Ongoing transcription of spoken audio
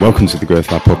Welcome to the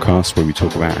Growth Lab podcast, where we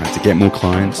talk about how to get more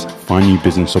clients, find new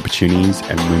business opportunities,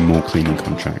 and win more cleaning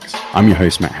contracts. I'm your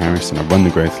host, Matt Harris, and I run the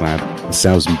Growth Lab, a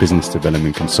sales and business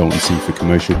development consultancy for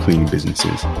commercial cleaning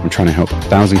businesses. I'm trying to help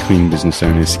 1,000 cleaning business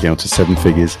owners scale to 7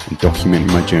 figures and documenting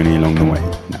my journey along the way.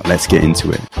 Now let's get into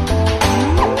it.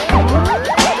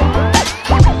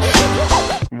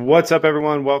 What's up,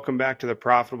 everyone? Welcome back to the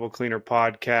Profitable Cleaner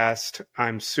podcast.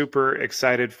 I'm super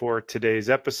excited for today's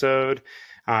episode.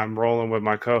 I'm rolling with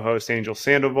my co-host, Angel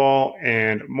Sandoval,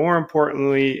 and more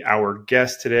importantly, our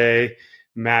guest today,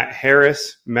 Matt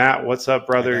Harris. Matt, what's up,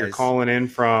 brother? You're calling in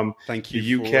from the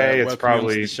UK. It's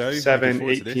probably 7,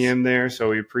 8 p.m. there, so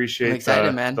we appreciate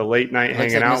the late night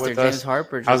hanging out with us.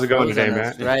 How's it going today,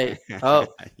 Matt? Right. Oh,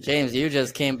 James, you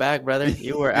just came back, brother.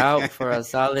 You were out for a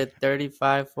solid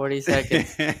 35, 40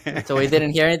 seconds. So we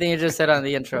didn't hear anything you just said on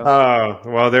the intro. Oh,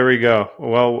 well, there we go.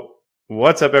 Well,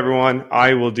 what's up, everyone?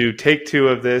 I will do take 2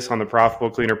 of this on the Profitable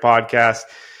Cleaner podcast.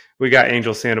 We got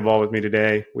Angel Sandoval with me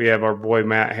today. We have our boy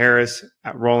Matt Harris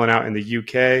rolling out in the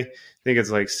UK. I think it's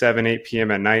like 7, 8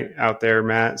 p.m. at night out there,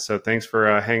 Matt. So thanks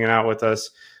for hanging out with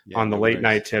us on the late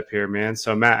night tip here, man.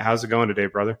 So Matt, how's it going today,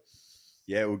 brother?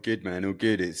 Yeah, all good, man. All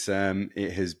good. It's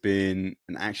it has been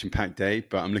an action-packed day,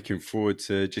 but I'm looking forward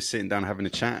to just sitting down, having a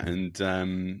chat,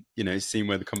 and seeing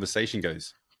where the conversation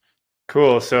goes.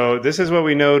 Cool. So this is what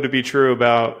we know to be true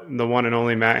about the one and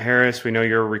only Matt Harris. We know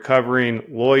you're a recovering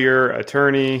lawyer,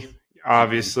 attorney,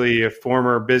 obviously a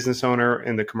former business owner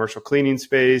in the commercial cleaning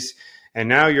space, and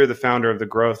now you're the founder of the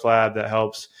Growth Lab that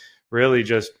helps really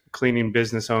just cleaning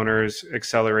business owners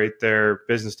accelerate their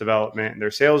business development and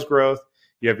their sales growth.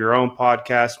 You have your own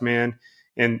podcast, man.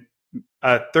 And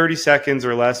 30 seconds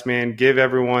or less, man, give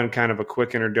everyone kind of a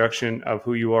quick introduction of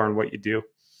who you are and what you do.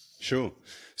 Sure.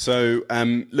 So,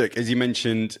 look, as you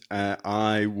mentioned,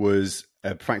 I was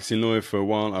a practicing lawyer for a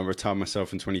while. I retired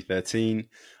myself in 2013.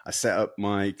 I set up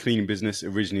my cleaning business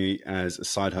originally as a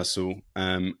side hustle,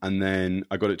 and then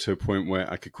I got it to a point where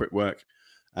I could quit work.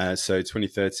 So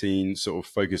 2013 sort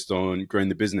of focused on growing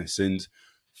the business. And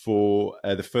for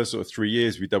the first sort of 3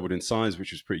 years, we doubled in size,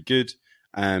 which was pretty good.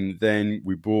 Then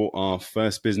we bought our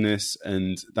first business,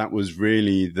 and that was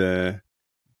really the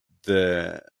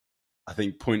I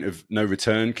think point of no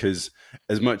return, because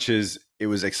as much as it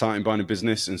was exciting buying a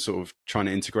business and sort of trying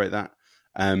to integrate that,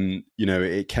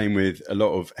 it came with a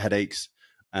lot of headaches,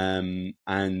 and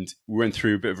we went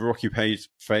through a bit of a rocky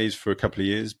phase for a couple of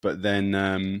years. But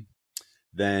then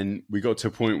we got to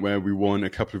a point where we won a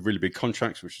couple of really big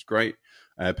contracts, which was great.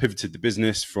 Pivoted the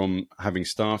business from having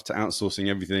staff to outsourcing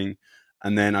everything,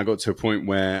 and then I got to a point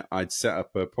where I'd set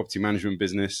up a property management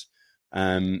business,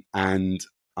 and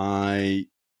I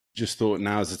just thought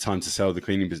now is the time to sell the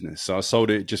cleaning business. So I sold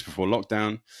it just before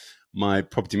lockdown. My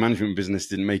property management business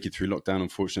didn't make it through lockdown,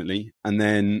 unfortunately. And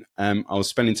then I was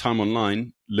spending time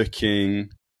online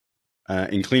looking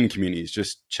in cleaning communities,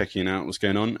 just checking out what's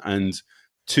going on. And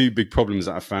 2 big problems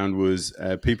that I found was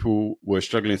people were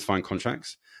struggling to find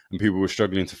contracts and people were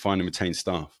struggling to find and retain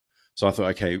staff. So I thought,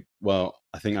 okay, well,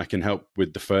 I think I can help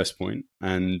with the first point.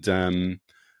 And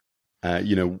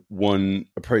one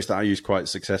approach that I used quite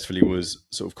successfully was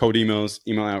sort of cold emails,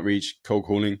 email outreach, cold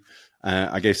calling.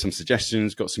 I gave some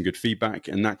suggestions, got some good feedback,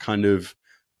 and that kind of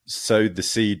sowed the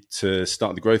seed to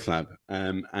start the Growth Lab.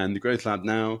 And the Growth Lab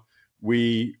now,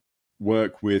 we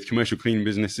work with commercial cleaning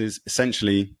businesses,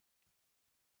 essentially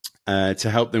to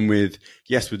help them with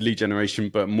lead generation,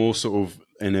 but more sort of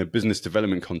in a business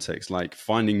development context, like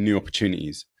finding new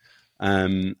opportunities.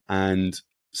 And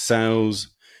sales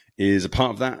is a part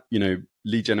of that,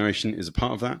 lead generation is a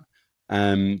part of that.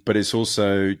 But it's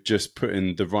also just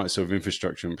putting the right sort of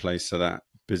infrastructure in place so that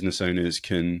business owners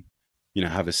can,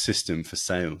 have a system for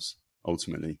sales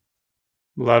ultimately.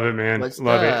 Love it, man.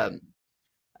 Love it.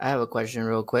 I have a question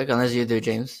real quick, unless you do,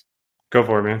 James. Go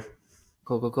for it, man.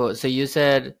 Cool. So you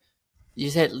said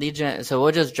lead gen. So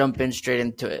we'll just jump in straight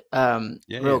into it.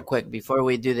 Real quick before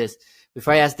we do this,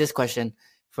 before I ask this question,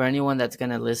 for anyone that's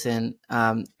going to listen,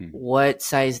 what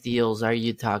size deals are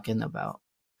you talking about?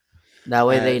 That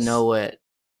way they know what.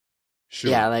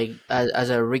 Sure. Yeah, like as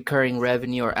a recurring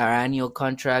revenue or annual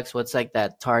contracts, what's like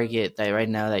that target that right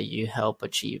now that you help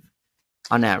achieve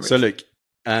on average? So look,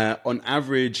 on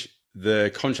average, the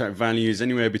contract value is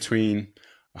anywhere between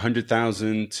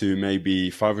 100,000 to maybe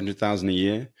 500,000 a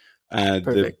year.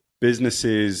 The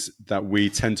businesses that we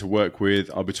tend to work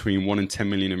with are between 1 and 10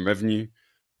 million in revenue.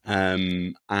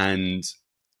 And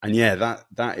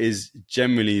that is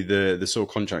generally the sort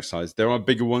of contract size. There are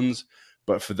bigger ones,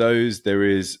 but for those there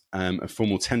is a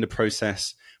formal tender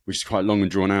process, which is quite long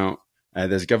and drawn out.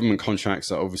 There's government contracts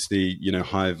that are obviously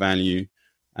higher value,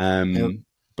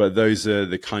 but those are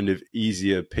the kind of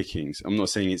easier pickings. I'm not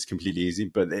saying it's completely easy,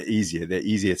 but they're easier. They're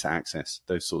easier to access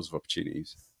those sorts of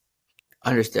opportunities.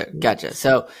 Understood. Gotcha.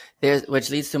 So which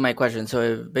leads to my question.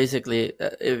 So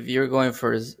if you're going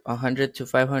for 100 to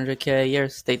 500K a year,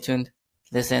 stay tuned.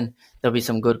 Listen, there'll be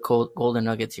some good golden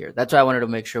nuggets here. That's why I wanted to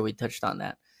make sure we touched on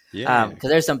that. Yeah.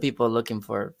 Because there's some people looking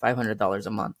for $500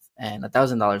 a month and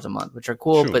 $1,000 a month, which are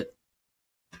cool, Sure. but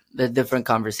they're different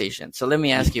conversations. So let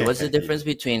me ask you, what's the difference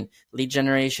between lead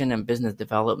generation and business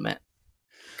development?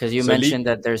 Because you mentioned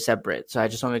that they're separate. So I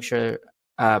just want to make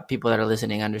sure people that are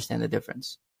listening understand the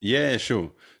difference. Yeah,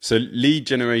 sure. So lead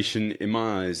generation in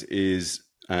my eyes is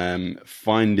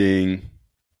finding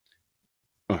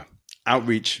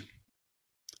outreach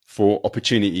for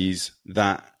opportunities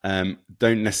that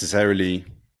don't necessarily,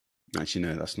 actually,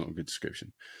 no, that's not a good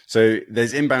description. So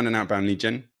there's inbound and outbound lead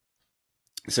gen.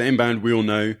 So inbound, we all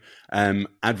know,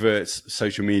 adverts,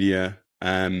 social media,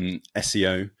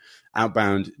 SEO.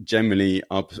 Outbound, generally,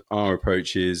 our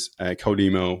approach is cold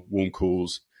email, warm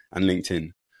calls, and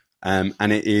LinkedIn.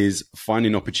 And it is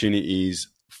finding opportunities,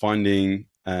 finding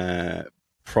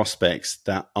prospects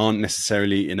that aren't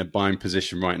necessarily in a buying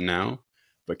position right now,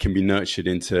 but can be nurtured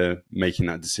into making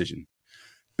that decision.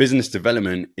 Business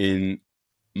development, in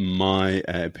my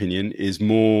opinion, is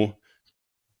more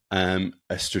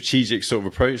a strategic sort of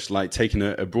approach, like taking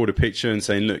a broader picture and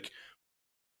saying, look,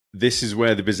 this is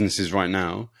where the business is right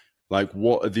now. Like,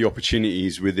 what are the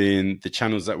opportunities within the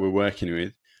channels that we're working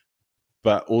with?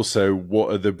 But also,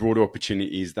 what are the broader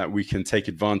opportunities that we can take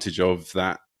advantage of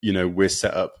that, we're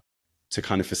set up to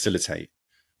kind of facilitate?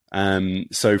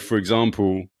 So, for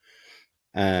example,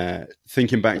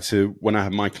 thinking back to when I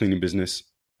had my cleaning business,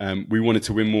 we wanted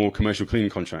to win more commercial cleaning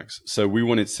contracts. So we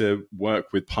wanted to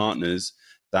work with partners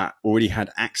that already had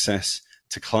access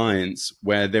to clients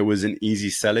where there was an easy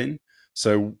sell-in.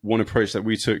 So one approach that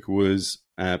we took was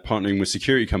partnering with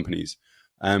security companies.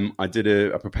 I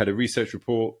prepared a research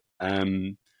report,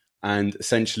 and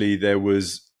essentially there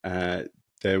was a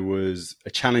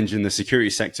challenge in the security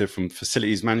sector from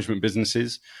facilities management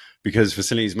businesses, because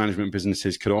facilities management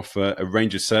businesses could offer a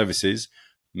range of services.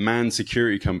 Manned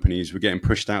security companies were getting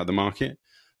pushed out of the market.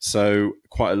 So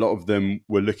quite a lot of them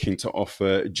were looking to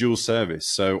offer dual service.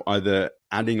 So either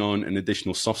adding on an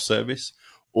additional soft service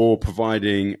or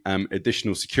providing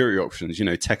additional security options,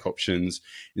 tech options,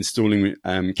 installing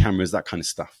cameras, that kind of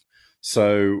stuff.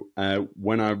 So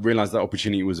when I realized that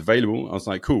opportunity was available, I was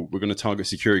like, cool, we're going to target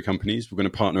security companies. We're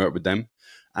going to partner up with them.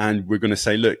 And we're going to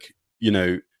say, look,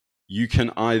 you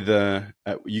can either,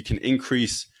 you can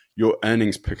increase your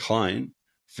earnings per client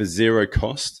for zero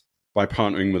cost by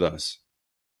partnering with us.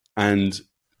 And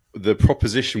the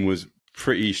proposition was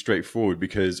pretty straightforward,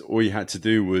 because all you had to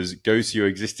do was go to your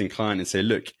existing client and say,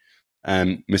 look,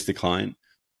 Mr. Client,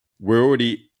 we're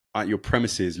already at your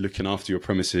premises, looking after your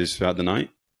premises throughout the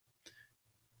night.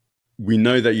 We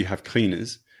know that you have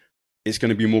cleaners. It's going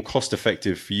to be more cost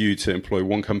effective for you to employ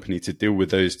one company to deal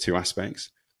with those two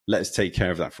aspects. Let's take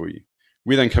care of that for you.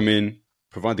 We then come in,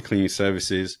 provide the cleaning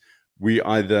services. We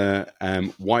either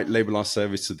white label our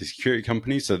service to the security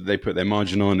company so that they put their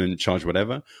margin on and charge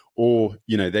whatever, or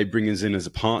they bring us in as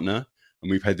a partner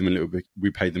and we paid them a little bit. We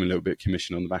paid them a little bit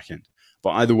commission on the back end.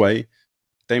 But either way,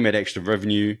 they made extra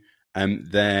revenue,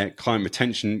 and their client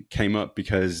retention came up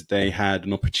because they had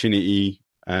an opportunity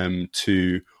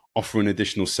to offer an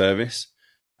additional service,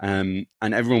 and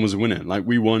everyone was a winner. Like,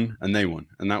 we won and they won,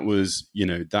 and that was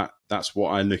that's what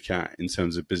I look at in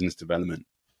terms of business development.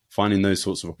 Finding those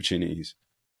sorts of opportunities.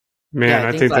 Man,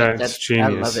 I think that's genius. I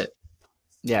love it.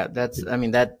 Yeah,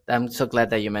 I'm so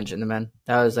glad that you mentioned it, man.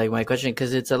 That was like my question,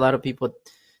 because it's a lot of people,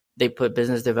 they put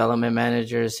business development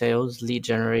manager, sales, lead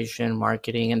generation,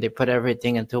 marketing, and they put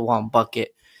everything into one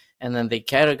bucket. And then they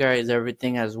categorize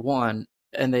everything as one,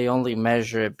 and they only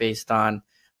measure it based on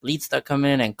leads that come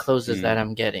in and closes that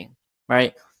I'm getting,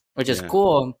 right? Which is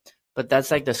cool, but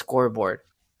that's like the scoreboard.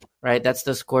 Right, that's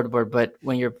the scoreboard. But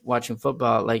when you're watching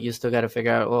football, like, you still got to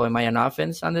figure out, am I on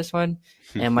offense on this one?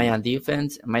 Am I on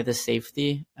defense? Am I the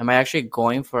safety? Am I actually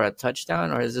going for a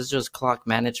touchdown, or is this just clock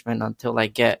management until I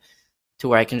get to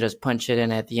where I can just punch it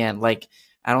in at the end? Like,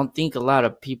 I don't think a lot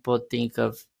of people think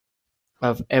of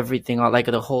everything, like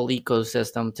the whole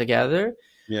ecosystem together.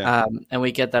 Yeah. And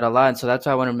we get that a lot, and so that's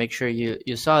why I want to make sure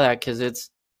you saw that, because it's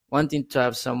one thing to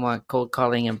have someone cold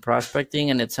calling and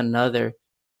prospecting, and it's another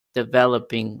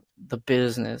developing the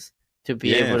business to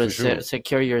be able to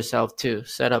secure yourself, to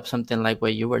set up something like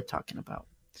what you were talking about.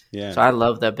 Yeah. So I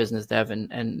love that business dev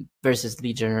and versus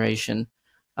lead generation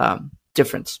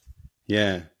difference.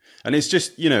 Yeah. And it's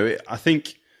just, I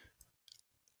think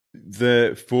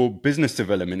for business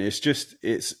development,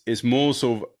 it's more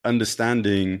sort of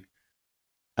understanding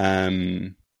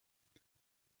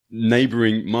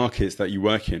neighboring markets that you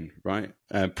work in, right?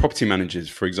 Property managers,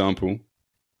 for example.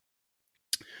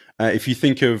 If you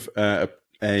think of a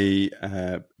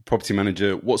property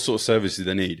manager, what sort of services do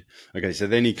they need? Okay, so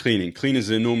they need cleaning. Cleaners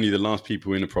are normally the last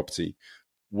people in a property.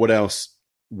 What else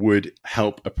would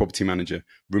help a property manager?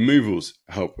 Removals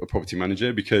help a property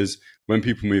manager, because when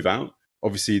people move out,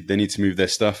 obviously they need to move their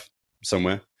stuff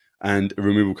somewhere, and a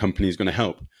removal company is going to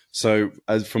help. So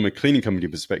as from a cleaning company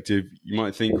perspective, you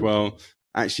might think, well,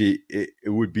 actually it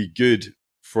would be good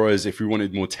for us, if we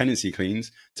wanted more tenancy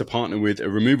cleans, to partner with a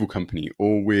removal company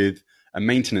or with a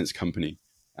maintenance company,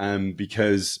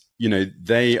 because, you know,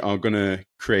 they are going to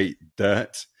create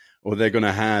dirt, or they're going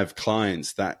to have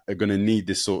clients that are going to need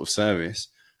this sort of service.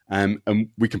 And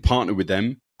we can partner with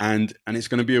them, and it's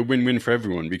going to be a win-win for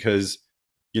everyone, because,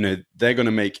 you know, they're going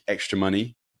to make extra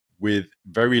money with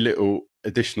very little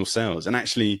additional sales. And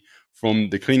actually, from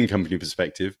the cleaning company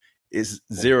perspective, it's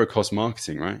zero cost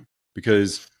marketing, right?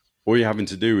 Because all you're having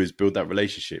to do is build that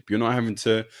relationship. You're not having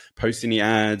to post any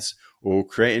ads or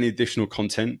create any additional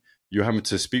content. You're having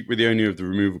to speak with the owner of the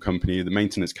removal company, the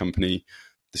maintenance company,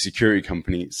 the security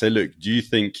company, say, look, do you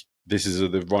think this is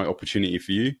the right opportunity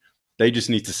for you? They just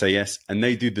need to say yes, and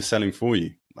they do the selling for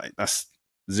you. Like, that's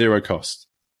zero cost.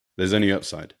 There's only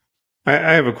upside. I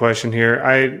have a question here.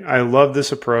 I love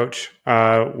this approach.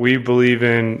 We believe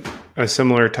in a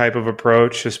similar type of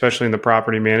approach, especially in the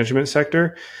property management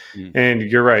sector. And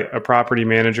you're right, a property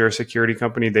manager, a security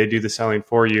company, they do the selling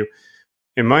for you.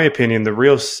 In my opinion, the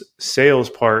real sales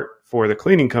part for the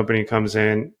cleaning company comes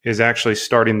in is actually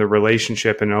starting the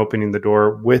relationship and opening the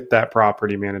door with that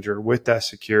property manager, with that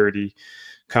security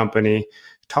company.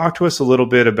 Talk to us a little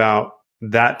bit about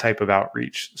that type of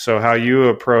outreach. So how you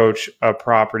approach a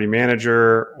property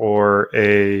manager or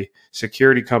a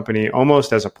security company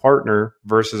almost as a partner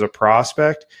versus a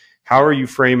prospect. How are you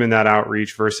framing that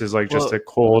outreach versus like just a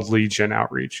cold lead gen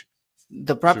outreach?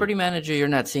 The property manager, you're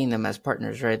not seeing them as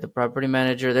partners, right? The property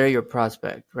manager, they're your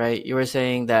prospect, right? You were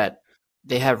saying that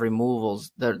they have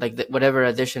removals, whatever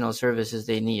additional services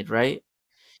they need, right?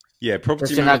 Yeah, property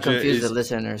just to manager not confuse the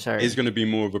listener. Sorry, is going to be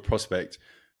more of a prospect.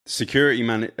 The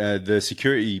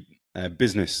security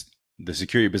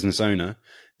business owner.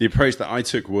 The approach that I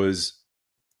took was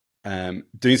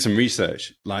doing some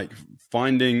research, like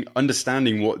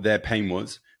understanding what their pain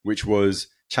was, which was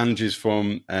challenges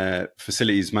from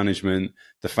facilities management,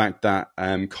 the fact that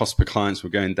cost per clients were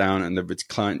going down and the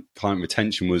client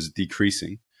retention was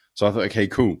decreasing. So I thought, okay,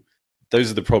 cool.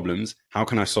 Those are the problems. How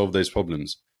can I solve those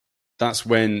problems? That's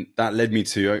when that led me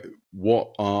to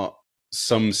what are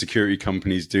some security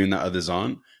companies doing that others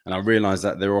aren't. And I realized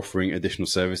that they're offering additional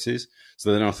services.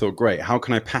 So then I thought, great, how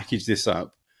can I package this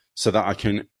up so that I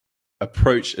can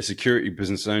approach a security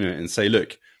business owner and say,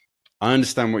 look, I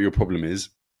understand what your problem is.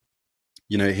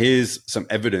 You know, here's some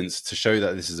evidence to show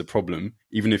that this is a problem,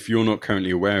 even if you're not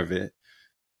currently aware of it.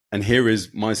 And here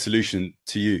is my solution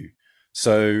to you.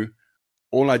 So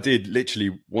all I did,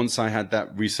 literally, once I had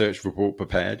that research report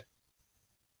prepared,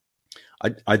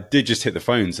 I did just hit the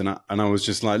phones and I was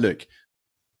just like, look,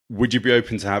 would you be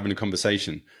open to having a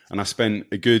conversation? And I spent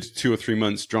a good 2 or 3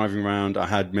 months driving around. I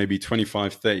had maybe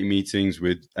 25, 30 meetings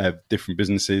with different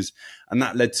businesses. And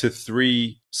that led to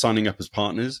 3 signing up as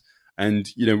partners. And,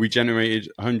 you know, we generated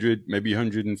 100, maybe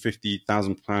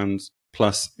 150,000 pounds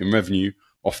plus in revenue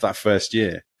off that first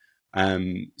year.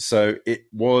 So it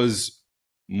was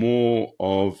more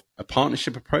of a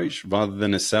partnership approach rather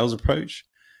than a sales approach,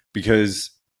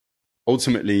 because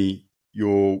ultimately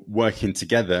you're working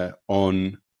together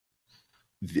on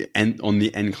the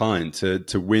end client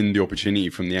to win the opportunity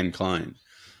from the end client.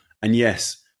 And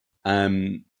yes,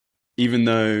 even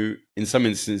though in some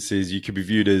instances you could be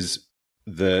viewed as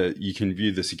you can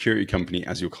view the security company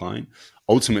as your client,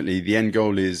 ultimately the end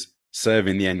goal is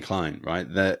serving the end client, right?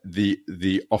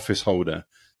 The office holder,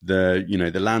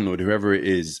 the landlord, whoever it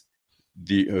is,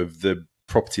 of the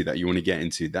property that you want to get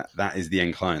into, that is the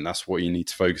end client. That's what you need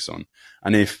to focus on.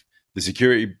 And if the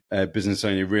security business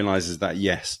owner realizes that,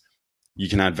 yes, you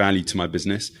can add value to my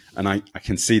business and I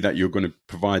can see that you're going to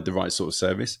provide the right sort of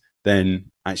service,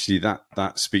 then actually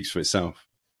that speaks for itself.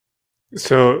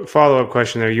 So follow-up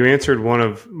question there. You answered one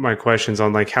of my questions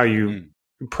on like how you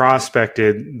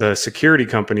prospected the security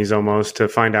companies almost to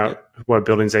find out what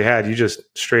buildings they had. You just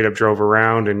straight up drove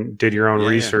around and did your own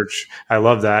research. Yeah. I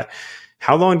love that.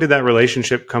 How long did that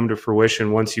relationship come to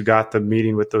fruition once you got the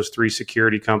meeting with those 3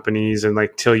 security companies and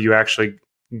like till you actually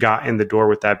got in the door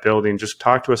with that building? Just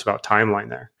talk to us about timeline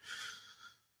there.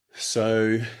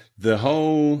 So the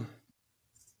whole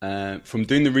from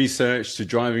doing the research to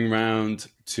driving around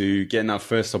to getting our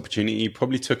first opportunity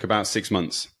probably took about 6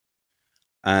 months.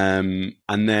 And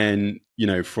then,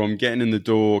 from getting in the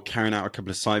door, carrying out a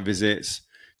couple of site visits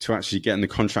to actually getting the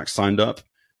contract signed up,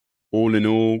 all in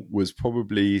all was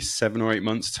probably 7 or 8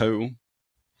 months total.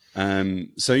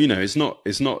 So, it's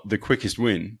not the quickest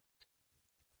win,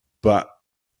 but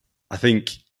I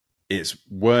think it's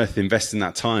worth investing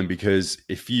that time, because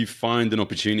if you find an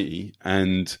opportunity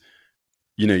and,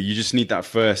 you just need that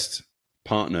first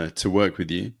partner to work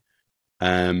with you,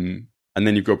 and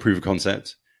then you've got proof of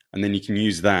concept, and then you can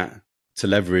use that to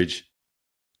leverage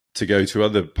to go to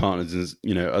other partners,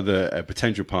 and, other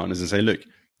potential partners, and say, look,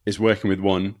 it's working with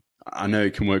one. I know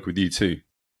it can work with you too.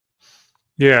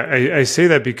 Yeah, I say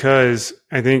that because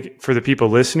I think for the people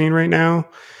listening right now,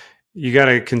 you got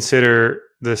to consider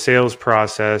the sales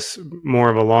process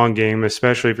more of a long game,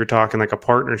 especially if you're talking like a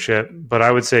partnership. But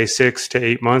I would say 6 to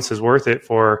 8 months is worth it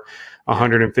for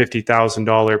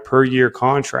 $150,000 per year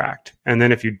contract. And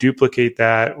then if you duplicate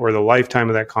that or the lifetime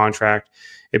of that contract,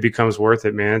 it becomes worth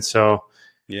it, man. So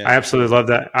yeah, I absolutely love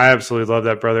that. I absolutely love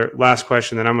that, brother. Last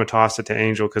question, then I'm going to toss it to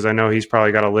Angel because I know he's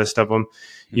probably got a list of them.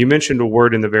 You mentioned a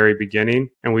word in the very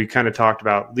beginning, and we kind of talked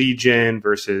about lead gen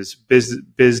versus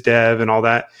biz dev and all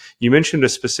that. You mentioned a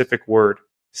specific word,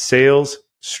 sales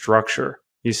structure.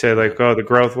 You said the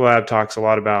Growth Lab talks a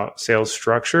lot about sales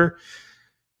structure.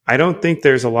 I don't think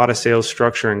there's a lot of sales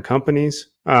structure in companies,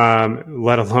 let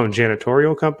alone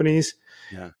janitorial companies.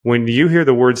 Yeah. When you hear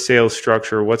the word sales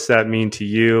structure, what's that mean to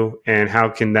you, and how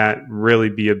can that really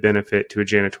be a benefit to a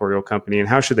janitorial company, and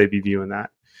how should they be viewing that?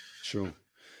 Sure.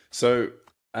 So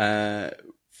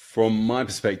from my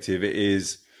perspective, it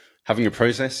is having a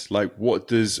process. Like, what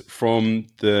does, from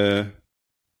the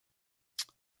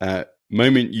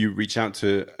moment you reach out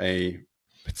to a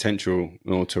potential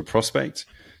or to a prospect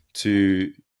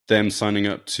to them signing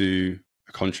up to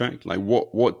a contract, like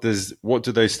what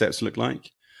do those steps look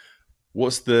like?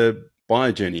 What's the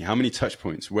buyer journey? How many touch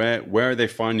points? Where are they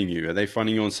finding you? Are they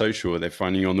finding you on social? Are they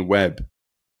finding you on the web?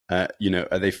 Are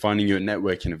they finding you at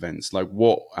networking events? Like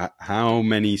how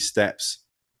many steps,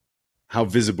 how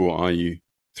visible are you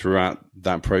throughout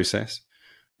that process?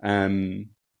 And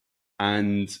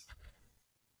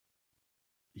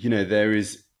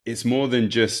it's more than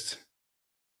just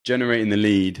generating the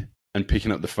lead and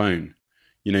picking up the phone.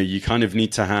 You kind of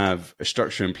need to have a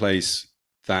structure in place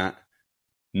that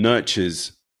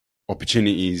nurtures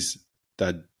opportunities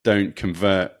that don't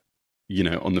convert,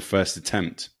 on the first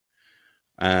attempt.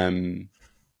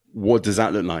 What does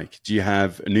that look like? Do you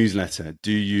have a newsletter?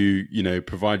 Do you,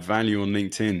 provide value on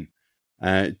LinkedIn?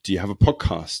 Do you have a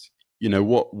podcast?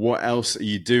 What else are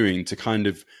you doing to kind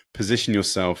of position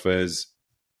yourself as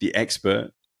the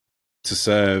expert to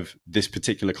serve this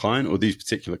particular client or these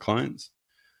particular clients?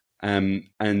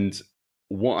 And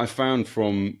what I found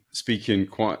from speaking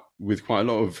with quite a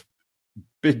lot of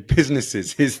big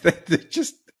businesses is that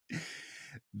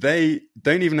they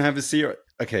don't even have a CRM.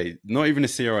 Okay, not even a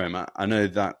CRM. I know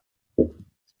that,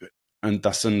 and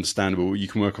that's understandable. You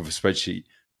can work off a spreadsheet.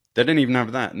 They don't even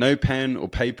have that. No pen or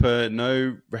paper.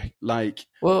 No, like.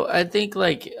 Well, I think we're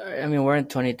in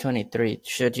 2023.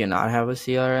 Should you not have a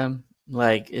CRM?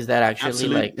 Like, is that actually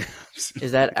absolutely.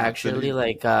 Is that actually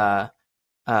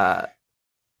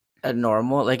a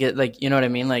normal, you know what I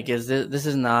mean? Like, is this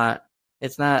is not,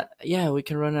 it's not, yeah, we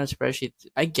can run a spreadsheet.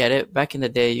 I get it. Back in the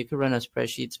day, you could run a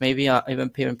spreadsheets, maybe even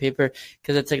pen and paper,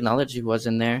 because the technology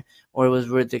wasn't there, or it was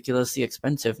ridiculously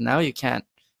expensive. Now you can't.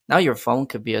 Now your phone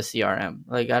could be a CRM.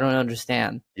 Like, I don't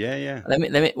understand. Yeah. Let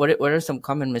me. What are some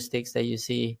common mistakes that you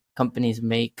see companies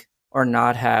make or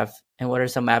not have, and what are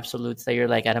some absolutes that you're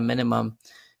like, at a minimum,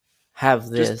 have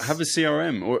this? Just have a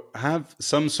CRM or have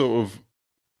some sort of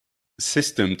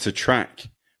system to track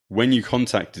when you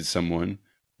contacted someone,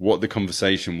 what the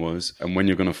conversation was, and when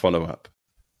you're going to follow up.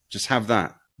 Just have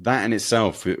that. That in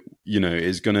itself,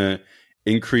 is going to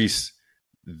increase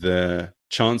the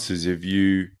chances of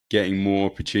you getting more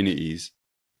opportunities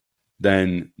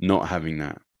than not having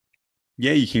that.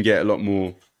 Yeah, you can get a lot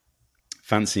more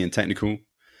fancy and technical,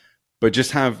 but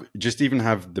just even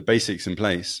have the basics in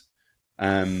place.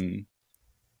 And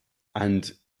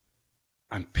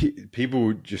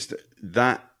people just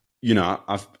that,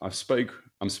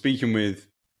 I'm speaking with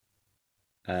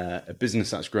a business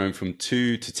that's grown from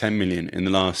 2 to 10 million in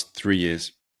the last 3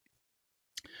 years.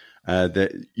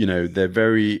 They're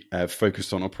very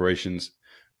focused on operations.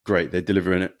 Great. They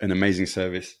deliver an amazing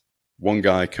service. One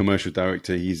guy, commercial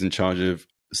director, he's in charge of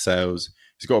sales.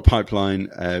 He's got a pipeline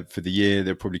for the year.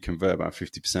 They'll probably convert about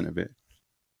 50% of it.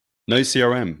 No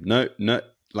CRM,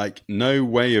 no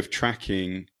way of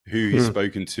tracking who he's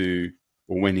spoken to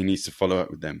or when he needs to follow up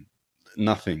with them.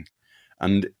 Nothing.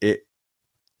 And it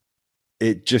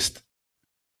just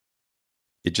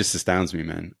astounds me,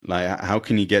 man. Like, how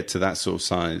can you get to that sort of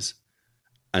size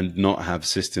and not have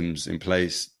systems in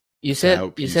place? You said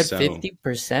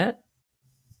 50%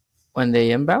 when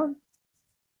they inbound?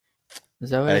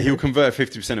 Is that what he'll convert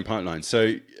 50% of pipeline.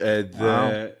 So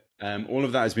all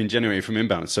of that has been generated from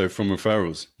inbound, so from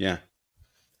referrals. Yeah.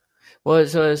 Well,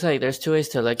 so it's like there's two ways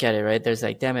to look at it, right? There's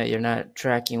like, damn it, you're not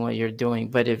tracking what you're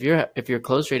doing. But if your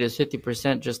close rate is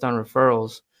 50% just on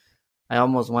referrals, I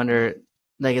almost wonder,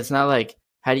 like, it's not like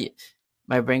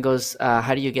my brain goes,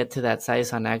 how do you get to that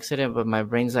size on accident? But my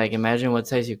brain's like, imagine what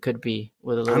size you could be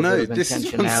with a little bit of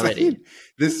intentionality.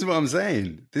 This is what I'm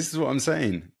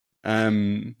saying.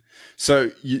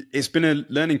 So it's been a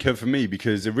learning curve for me,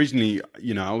 because originally,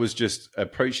 I was just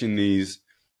approaching these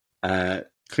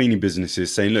cleaning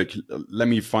businesses saying, look, let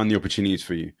me find the opportunities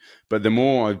for you. But the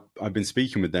more I've been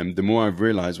speaking with them, the more I've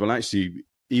realized, well, actually,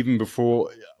 even before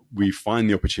we find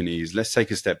the opportunities, let's take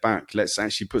a step back. Let's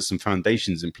actually put some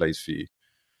foundations in place for you.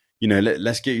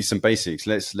 Let's get you some basics.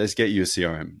 Let's get you a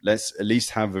CRM. Let's at least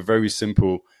have a very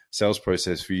simple sales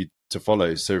process for you to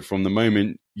follow. So from the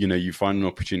moment, you find an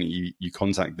opportunity, you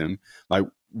contact them. Like,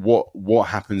 what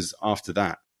happens after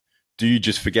that? Do you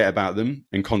just forget about them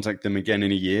and contact them again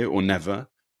in a year, or never?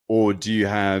 Or do you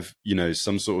have,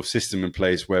 some sort of system in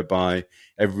place whereby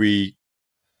every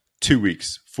 2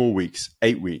 weeks, 4 weeks,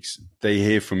 8 weeks, they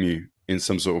hear from you in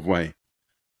some sort of way?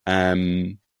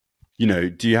 Do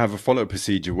you have a follow-up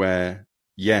procedure where,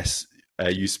 yes,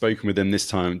 you've spoken with them this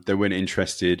time, they weren't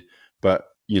interested, but,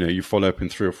 you follow up in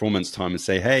 3 or 4 months' time and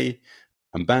say, hey,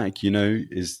 I'm back,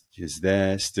 is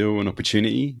there still an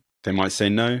opportunity? They might say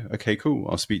no. Okay, cool.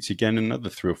 I'll speak to you again in another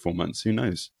 3 or 4 months. Who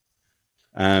knows?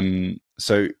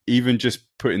 So even just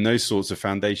putting those sorts of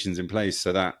foundations in place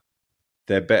so that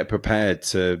they're better prepared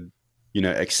to,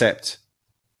 accept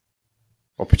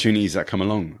opportunities that come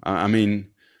along. I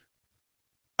mean,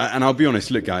 and I'll be honest,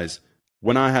 look, guys,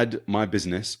 when I had my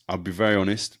business, I'll be very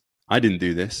honest, I didn't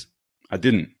do this. I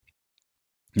didn't.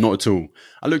 Not at all.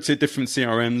 I looked at different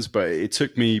CRMs, but it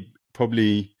took me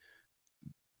probably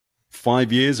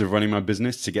 5 years of running my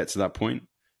business to get to that point.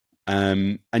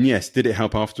 And yes, did it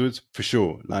help afterwards? For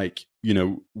sure. Like,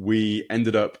 we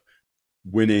ended up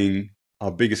winning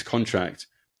our biggest contract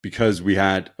because we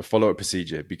had a follow-up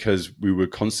procedure, because we were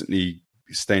constantly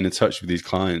staying in touch with these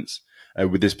clients,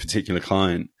 with this particular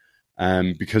client,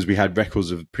 because we had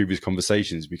records of previous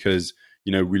conversations, because,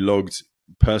 we logged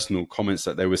personal comments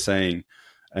that they were saying,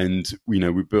 and, we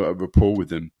built a rapport with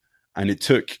them. And it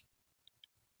took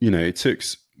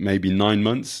maybe 9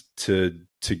 months to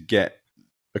get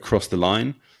across the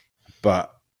line,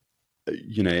 but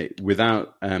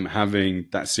without having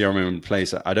that CRM in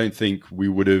place, I don't think we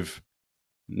would have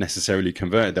necessarily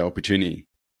converted that opportunity.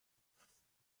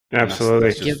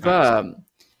 Absolutely.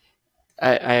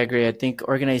 I agree. I think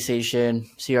organization,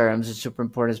 CRMs is super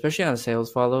important, especially on sales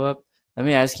follow-up. Let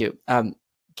me ask you,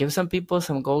 give some people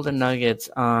some golden nuggets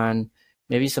on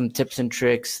maybe some tips and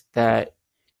tricks that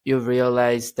you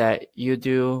realize that you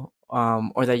do,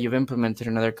 or that you've implemented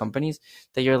in other companies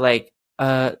that you're like,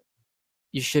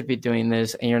 you should be doing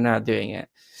this and you're not doing it.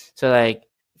 So, like,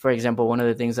 for example, one of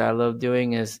the things that I love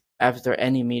doing is after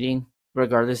any meeting,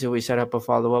 regardless if we set up a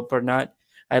follow-up or not,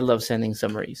 I love sending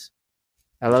summaries.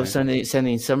 I love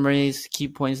sending summaries, key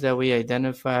points that we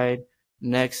identified,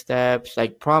 next steps,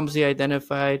 like problems we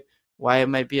identified, why it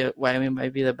might be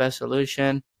the best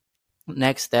solution,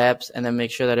 next steps, and then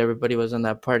make sure that everybody was on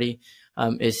that party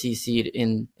is CC'd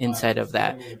inside of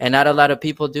that. And not a lot of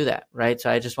people do that, right? So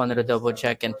I just wanted to double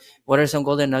check. And what are some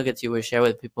golden nuggets you would share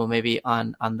with people maybe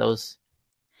on those?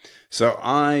 So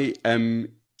I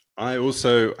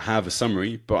also have a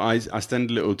summary, but I send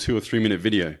a little 2 or 3 minute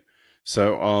video.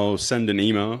 So I'll send an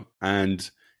email, and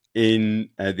in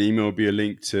the email will be a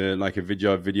link to like a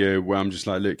video where I'm just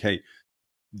like, look, hey,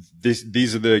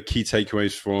 these are the key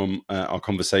takeaways from our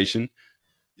conversation.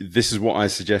 This is what I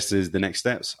suggest is the next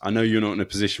steps. I know you're not in a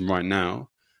position right now,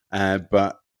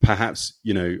 but perhaps,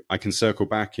 I can circle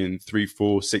back in 3,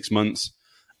 4, 6 months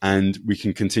and we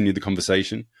can continue the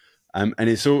conversation. And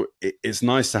it's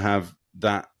nice to have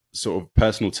that sort of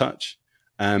personal touch.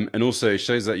 And also it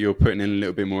shows that you're putting in a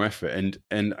little bit more effort.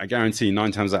 And I guarantee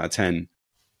 9 times out of 10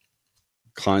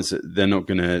 clients, they're not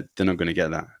gonna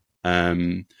get that.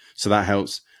 So that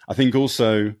helps. I think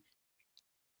also,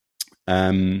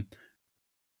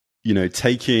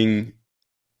 taking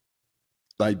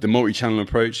like the multi-channel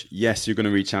approach. Yes, you're going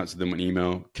to reach out to them on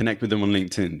email, connect with them on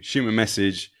LinkedIn, shoot them a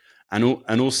message, and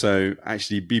also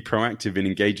actually be proactive in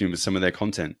engaging with some of their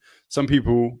content. Some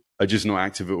people are just not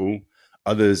active at all.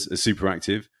 Others are super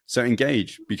active. So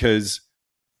engage, because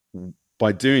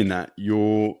by doing that,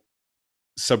 you're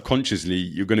subconsciously,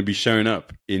 you're going to be showing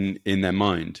up in their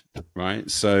mind, right?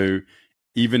 So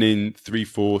even in 3,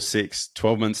 4, 6,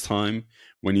 12 months time,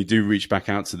 when you do reach back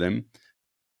out to them,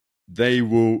 they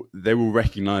will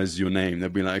recognize your name. They'll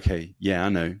be like, okay, yeah, I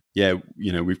know. Yeah,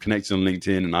 we've connected on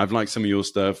LinkedIn, and I've liked some of your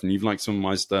stuff, and you've liked some of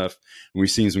my stuff, and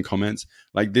we've seen some comments.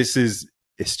 Like, it's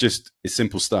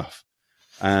simple stuff.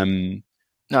 No,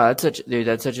 that's such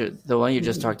the one you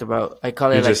just talked about. I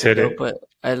call it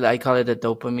I call it the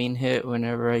dopamine hit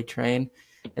whenever I train.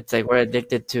 It's like we're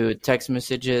addicted to text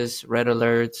messages, red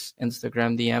alerts,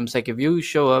 Instagram DMs. Like if you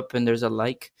show up and there's a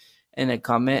like and a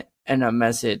comment and a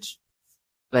message,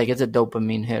 like it's a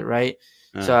dopamine hit, right?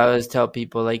 So I always tell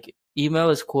people, like, email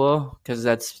is cool because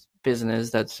that's business.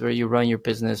 That's where you run your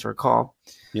business or call.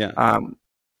 Yeah.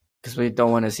 Because we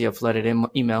don't want to see a flooded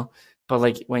email. But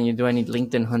like when you do any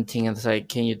LinkedIn hunting, it's like,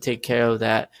 can you take care of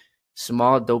that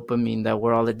small dopamine that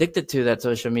we're all addicted to that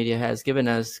social media has given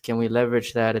us? Can we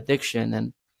leverage that addiction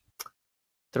and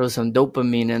throw some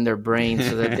dopamine in their brain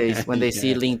so that when they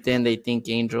see LinkedIn, they think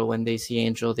Angel. When they see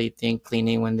Angel, they think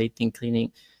cleaning. When they think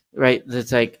cleaning, right?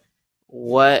 It's like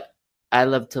what I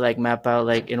love to like map out,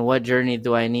 like in what journey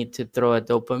do I need to throw a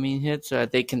dopamine hit so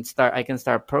that I can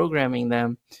start programming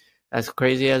them, as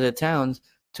crazy as it sounds,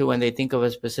 to when they think of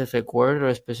a specific word or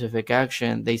a specific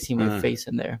action, they see my face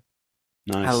in there.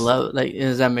 Nice. I love, like,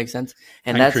 does that make sense?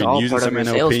 And that's all part of your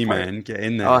sales part. Man. Get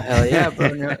in there. Oh, hell yeah,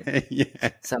 bro.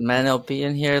 Some NLP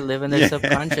in here living their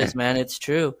subconscious, man. It's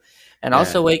true. And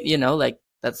also, you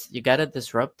got to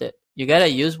disrupt it. You got to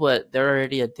use what they're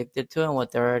already addicted to and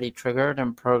what they're already triggered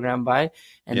and programmed by,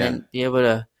 and then be able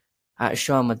to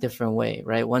show them a different way,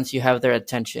 right? Once you have their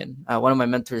attention. One of my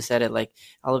mentors said it, like,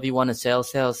 all of you want to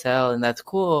sell, and that's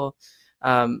cool.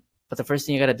 But the first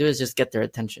thing you got to do is just get their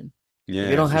attention. If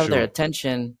you don't have their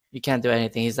attention, you can't do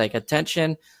anything. He's like,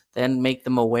 attention, then make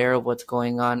them aware of what's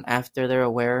going on. After they're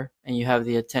aware and you have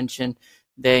the attention,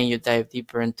 then you dive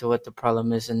deeper into what the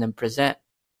problem is and then present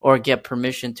or get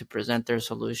permission to present their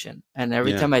solution. And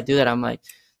every time I do that, I'm like,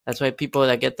 that's why people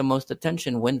that get the most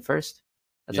attention win first.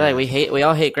 That's why we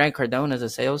all hate Grant Cardone as a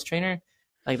sales trainer.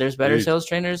 Like, there's better sales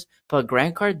trainers, but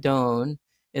Grant Cardone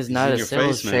is not a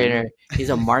sales trainer. He's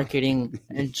a marketing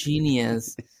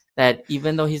genius. That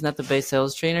even though he's not the best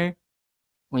sales trainer,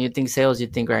 when you think sales, you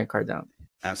think Grant Cardone.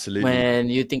 Absolutely. When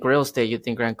you think real estate, you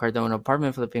think Grant Cardone.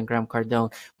 Apartment flipping, Grant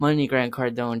Cardone. Money, Grant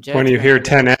Cardone. When you hear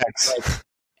 10x.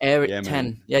 Like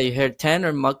 10. Yeah, you hear 10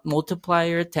 or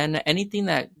multiplier, 10. Anything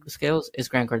that scales is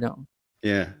Grant Cardone.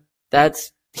 Yeah.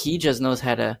 He just knows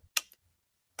how to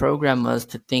program us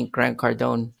to think Grant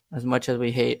Cardone as much as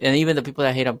we hate. And even the people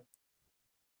that hate him,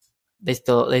 they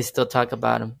still talk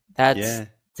about him. That's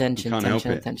attention.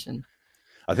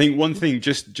 I think one thing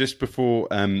just before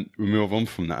we move on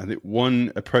from that, I think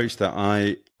one approach that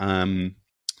I am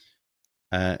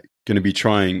going to be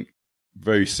trying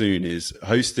very soon is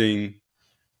hosting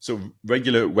sort of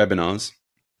regular webinars,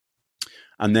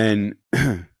 and then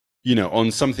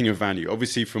on something of value.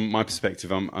 Obviously, from my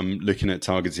perspective, I'm looking at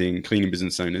targeting cleaning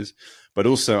business owners, but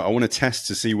also I want to test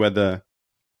to see whether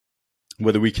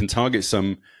we can target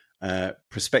some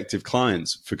prospective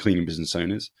clients for cleaning business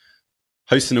owners,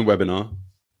 hosting a webinar,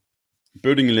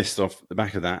 building a list off the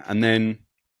back of that, and then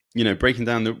breaking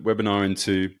down the webinar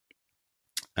into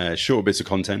short bits of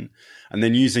content, and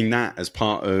then using that as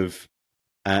part of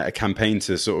a campaign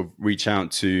to sort of reach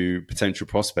out to potential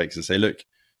prospects and say, look,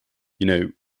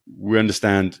 we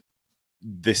understand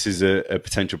this is a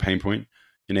potential pain point.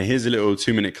 Here's a little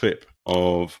 2-minute clip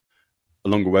of a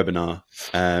longer webinar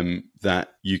that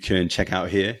you can check out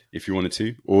here if you wanted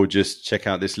to, or just check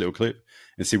out this little clip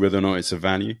and see whether or not it's of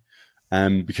value.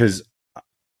 Because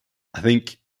I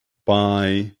think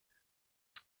by,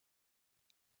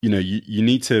 you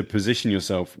need to position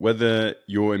yourself, whether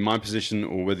you're in my position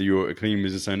or whether you're a cleaning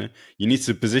business owner, you need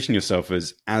to position yourself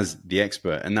as the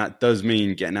expert. And that does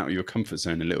mean getting out of your comfort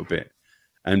zone a little bit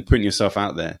and putting yourself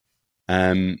out there.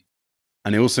 And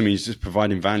it also means just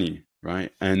providing value.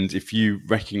 Right. And if you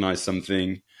recognize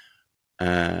something,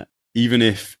 even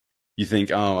if you think,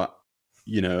 a lot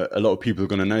of people are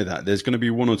going to know that, there's going to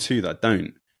be one or two that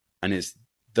don't. And it's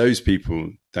those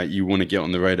people that you want to get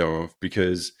on the radar of,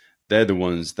 because they're the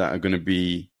ones that are going to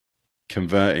be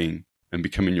converting and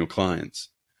becoming your clients.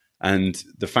 And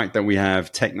the fact that we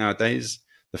have tech nowadays,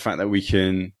 the fact that we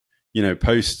can,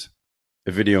 post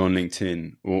a video on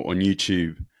LinkedIn or on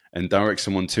YouTube and direct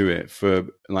someone to it for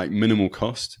like minimal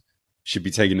cost, should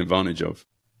be taken advantage of.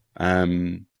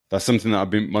 That's something that I've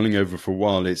been mulling over for a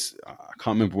while. I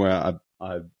can't remember where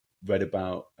I read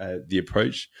about the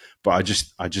approach, but I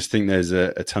just think there's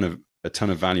a ton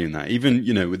of value in that. Even,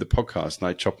 you know, with the podcast,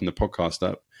 like chopping the podcast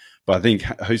up. But I think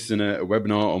hosting a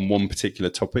webinar on one particular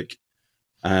topic,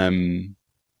 and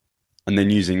then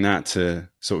using that to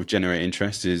sort of generate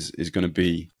interest is going to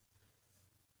be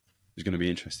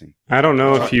interesting. I don't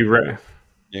know if you read.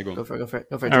 Yeah, go on. Go for it.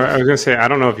 I was going to say, I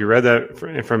don't know if you read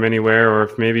that from anywhere, or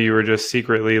if maybe you were just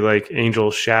secretly like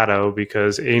Angel's shadow,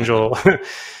 because Angel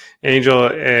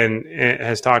and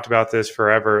has talked about this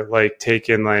forever, like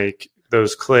taking like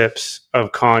those clips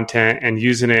of content and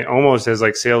using it almost as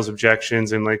like sales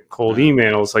objections and like cold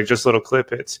emails, like just little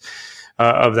clippets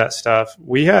of that stuff.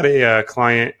 We had a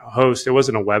client host, it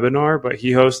wasn't a webinar, but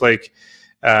he hosts like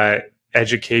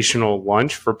educational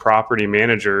lunch for property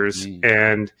managers.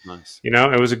 And, nice. You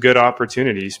know, it was a good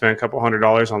opportunity. He spent a couple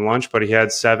 $100 on lunch, but he had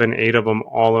 7-8 of them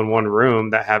all in one room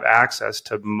that have access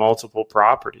to multiple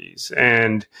properties.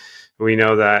 And we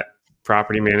know that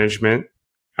property management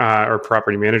or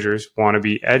property managers want to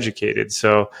be educated.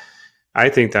 So I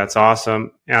think that's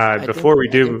awesome. Before we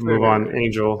do move on,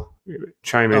 Angel,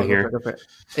 chime in here. Go for it.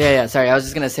 Yeah. Sorry. I was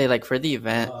just going to say, like, for the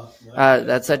event,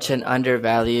 that's such an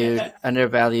undervalued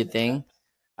thing.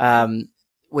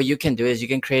 What you can do is you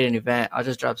can create an event. I'll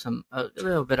just drop a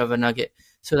little bit of a nugget.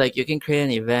 So like you can create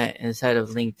an event inside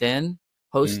of LinkedIn,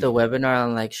 host a webinar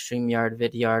on like StreamYard,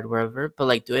 Vidyard, wherever, but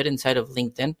like do it inside of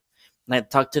LinkedIn. Like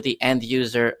talk to the end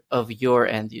user of your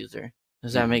end user.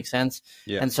 Does that make sense?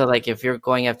 Yeah. And so like if you're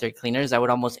going after cleaners, I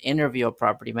would almost interview a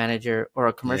property manager or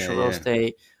a commercial real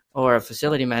estate or a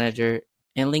facility manager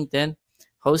in LinkedIn,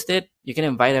 host it. You can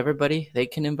invite everybody. They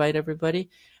can invite everybody.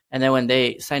 And then when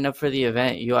they sign up for the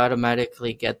event, you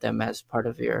automatically get them as part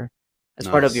of your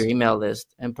part of your email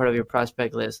list and part of your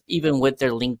prospect list, even with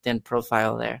their LinkedIn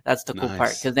profile there. That's the cool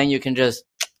part, because then you can just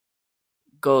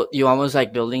go. You almost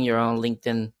like building your own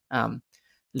LinkedIn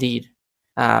lead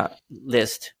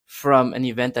list from an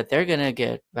event that they're gonna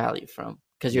get value from,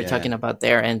 because you're talking about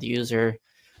their end user,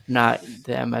 not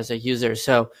them as a user.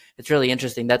 So it's really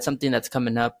interesting. That's something that's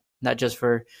coming up, not just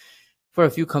for a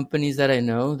few companies that I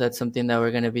know. That's something that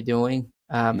we're going to be doing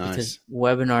because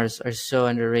webinars are so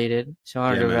underrated, so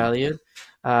undervalued.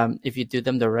 If you do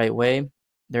them the right way,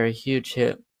 they're a huge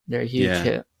hit. They're a huge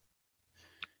hit.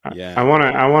 Yeah. I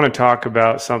want to talk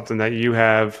about something that you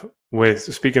have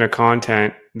with, speaking of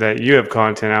content, that you have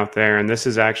content out there. And this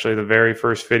is actually the very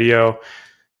first video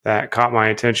that caught my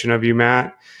attention of you,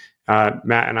 Matt.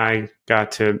 Matt and I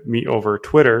got to meet over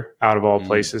Twitter, out of all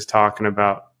places, talking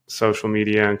about social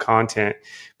media and content.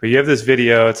 But you have this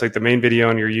video. It's like the main video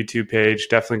on your YouTube page.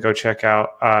 Definitely go check out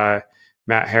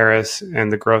Matt Harris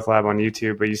and the Growth Lab on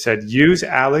YouTube. But you said, use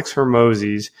Alex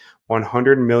Hormozi's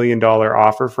 $100 million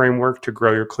offer framework to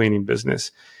grow your cleaning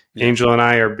business. Yeah. Angel and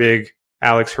I are big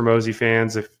Alex Hormozi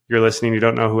fans. If you're listening, you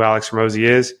don't know who Alex Hormozi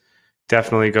is,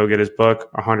 definitely go get his book,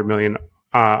 100 million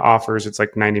offers. It's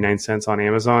like 99 cents on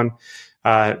Amazon.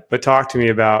 But talk to me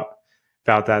about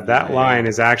that. That line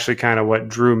is actually kind of what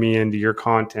drew me into your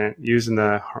content, using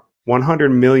the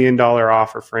 $100 million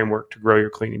offer framework to grow your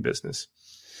cleaning business.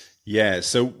 Yeah.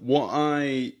 So what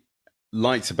I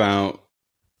liked about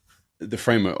the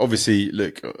framework, obviously,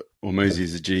 look, Hormozi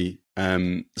is a G.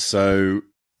 So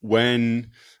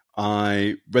when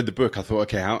I read the book, I thought,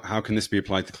 okay, how can this be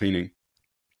applied to cleaning?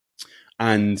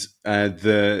 And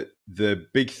the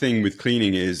big thing with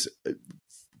cleaning is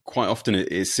quite often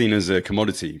it is seen as a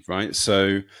commodity, right?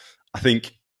 So I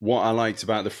think what I liked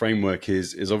about the framework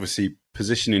is obviously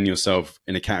positioning yourself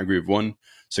in a category of one.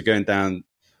 So going down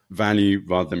value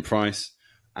rather than price.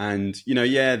 And,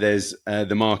 there's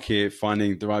the market,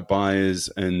 finding the right buyers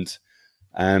and,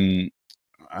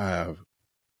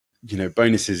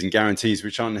 bonuses and guarantees,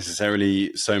 which aren't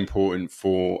necessarily so important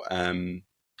for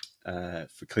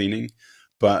cleaning,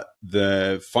 but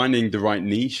the finding the right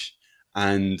niche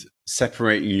and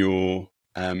separating your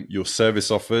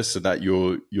service offer so that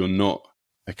you're not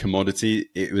a commodity.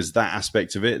 It was that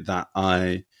aspect of it that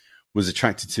I was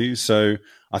attracted to. So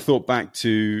I thought back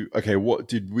to, okay, what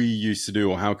did we used to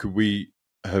do, or how could we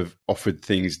have offered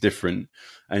things different?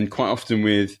 And quite often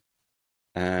with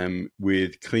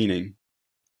cleaning,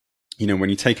 when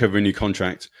you take over a new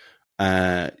contract,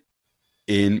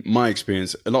 in my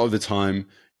experience, a lot of the time,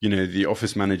 the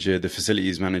office manager, the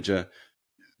facilities manager,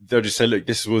 they'll just say, look,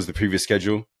 this was the previous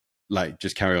schedule. Like,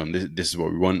 just carry on. This is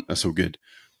what we want. That's all good.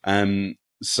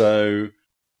 So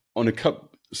on a couple,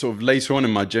 sort of later on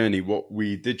in my journey, what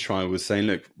we did try was saying,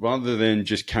 look, rather than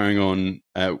just carrying on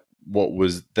what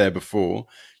was there before,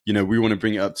 we want to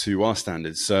bring it up to our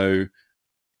standards. So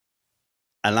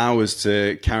allow us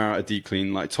to carry out a deep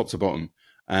clean, like top to bottom.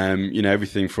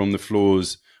 Everything from the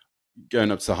floors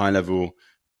going up to the high level,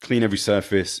 clean every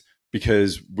surface,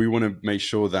 because we want to make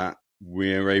sure that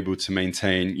we're able to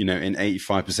maintain, you know, an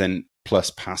 85%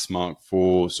 plus pass mark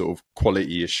for sort of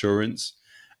quality assurance.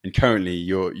 And currently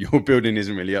your building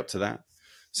isn't really up to that.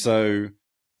 So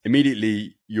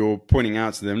immediately you're pointing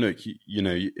out to them, look, you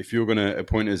know, if you're going to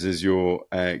appoint us as your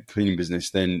cleaning business,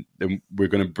 then we're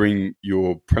going to bring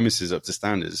your premises up to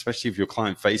standards, especially if you're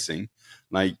client facing.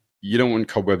 Like, you don't want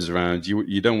cobwebs around,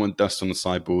 you don't want dust on the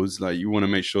sideboards. Like, you want to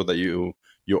make sure that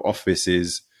your office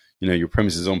is, you know, your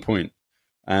premises on point.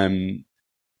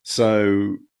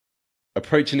 So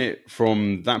approaching it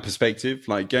from that perspective,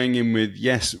 like going in with,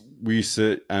 yes, we used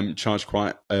to charge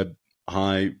quite a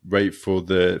high rate for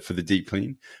the deep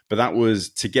clean, but that was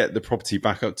to get the property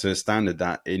back up to a standard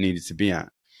that it needed to be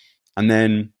at. And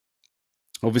then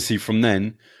obviously from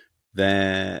then,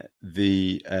 the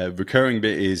recurring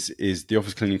bit is the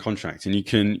office cleaning contract, and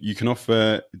you can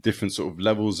offer different sort of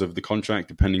levels of the contract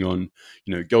depending on,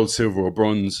 you know, gold, silver, or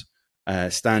bronze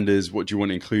standards. What do you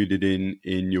want included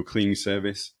in your cleaning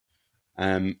service?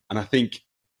 And I think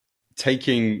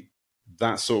taking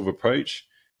that sort of approach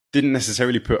didn't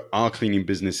necessarily put our cleaning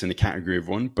business in the category of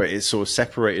one, but it sort of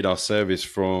separated our service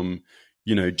from,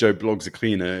 you know, Joe Bloggs, a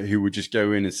cleaner, who would just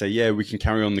go in and say, yeah, we can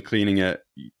carry on the cleaning at,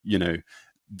 you know,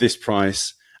 this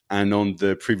price and on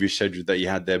the previous schedule that you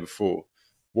had there before.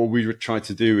 What we would try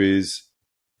to do is,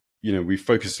 you know, we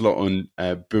focused a lot on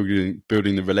building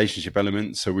the relationship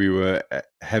element. So we were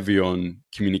heavy on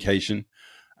communication.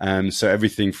 So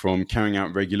everything from carrying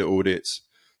out regular audits,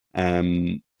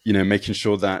 you know, making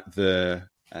sure that the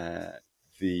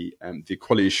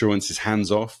quality assurance is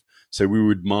hands off. So we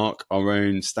would mark our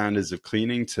own standards of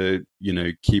cleaning to, you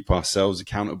know, keep ourselves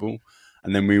accountable.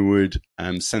 And then we would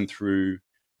send through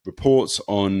reports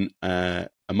on a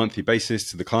monthly basis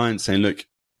to the client saying, look,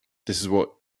 this is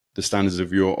what the standards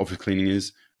of your office cleaning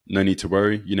is. No need to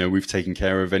worry. You know, we've taken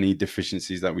care of any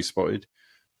deficiencies that we spotted.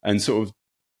 And sort of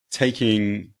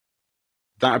taking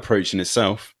that approach in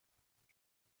itself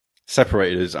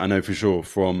separated us, I know for sure,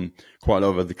 from quite a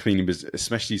lot of other cleaning business,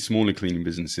 especially smaller cleaning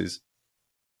businesses.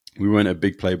 We weren't a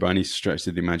big player by any stretch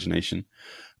of the imagination.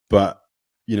 But,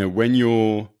 you know, when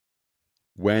you're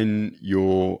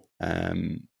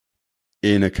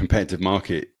in a competitive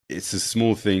market, it's the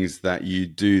small things that you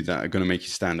do that are going to make you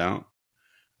stand out.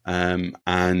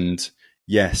 And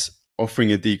yes,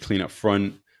 offering a deep clean up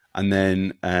front, and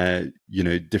then, you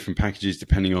know, different packages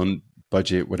depending on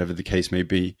budget, whatever the case may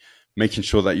be, making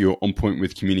sure that you're on point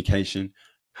with communication,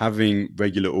 having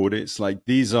regular audits. Like,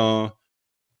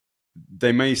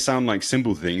 they may sound like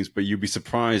simple things, but you'll be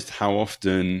surprised how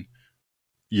often,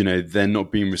 you know, they're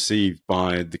not being received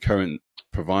by the current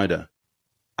provider.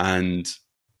 And,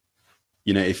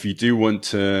 you know, if you do want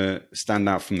to stand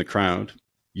out from the crowd,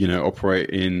 you know, operate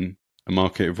in a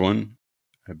market of one,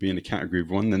 be in a category of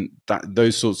one, then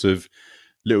those sorts of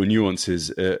little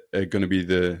nuances are going to be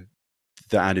the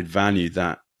added value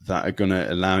that are going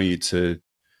to allow you to,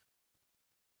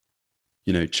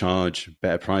 you know, charge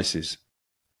better prices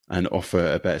and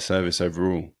offer a better service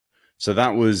overall. So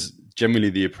that was generally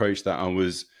the approach that I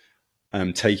was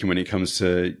taking when it comes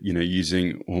to, you know,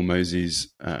 using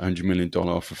Hormozi's $100 million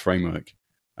offer framework,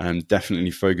 and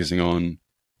definitely focusing on,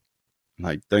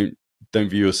 like, don't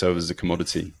view yourself as a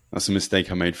commodity. That's a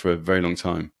mistake I made for a very long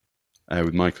time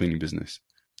with my cleaning business.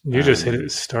 You just hit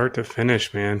it start to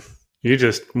finish, man. You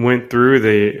just went through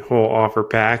the whole offer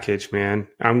package, man.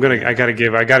 I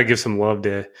gotta give some love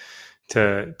to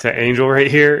Angel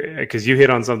right here, because you hit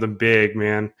on something big,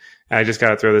 man. I just got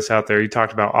to throw this out there. You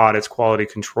talked about audits, quality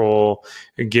control,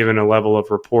 and given a level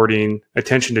of reporting,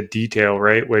 attention to detail,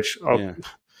 right? Which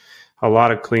a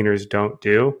lot of cleaners don't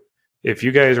do. If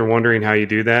you guys are wondering how you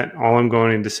do that, all I'm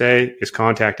going to say is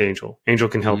contact Angel. Angel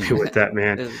can help you with that,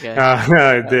 man.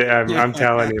 I'm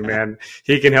telling you, man,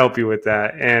 he can help you with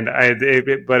that. And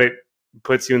but it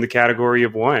puts you in the category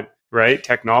of one, right?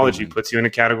 Technology puts you in a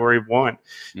category of one.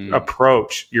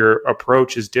 Approach, your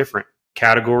approach is different.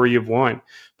 Category of one.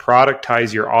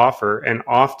 Productize your offer. And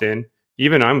often,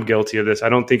 even I'm guilty of this, I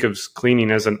don't think of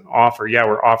cleaning as an offer. Yeah,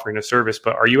 we're offering a service,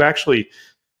 but are you actually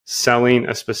selling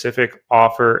a specific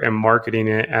offer and marketing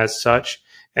it as such?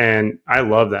 And I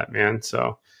love that, man.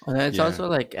 So it's also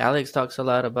like Alex talks a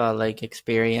lot about, like,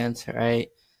 experience, right?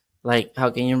 Like,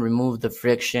 how can you remove the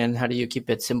friction? How do you keep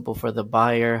it simple for the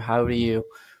buyer? How do you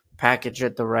package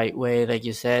it the right way? Like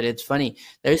you said, it's funny.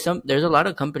 There's a lot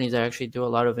of companies that actually do a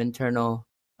lot of internal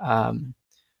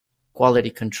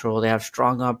quality control. They have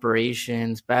strong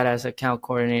operations, badass account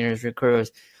coordinators,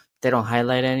 recruiters. They don't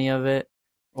highlight any of it,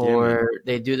 or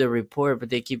they do the report, but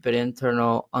they keep it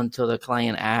internal until the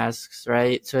client asks,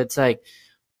 right? So it's like,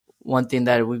 one thing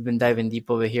that we've been diving deep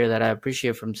over here that I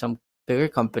appreciate from some bigger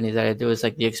companies that I do is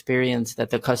like the experience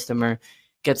that the customer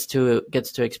gets to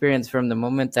experience from the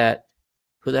moment that,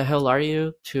 who the hell are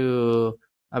you, to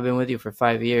I've been with you for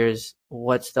 5 years.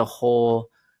 What's the whole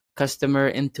customer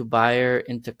into buyer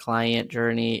into client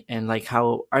journey, and like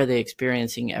how are they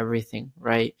experiencing everything,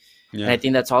 right? Yeah. And I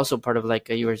think that's also part of, like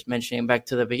you were mentioning back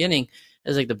to the beginning,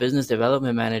 is like the business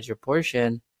development manager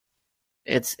portion.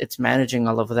 It's managing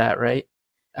all of that, right?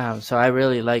 So I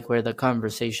really like where the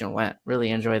conversation went.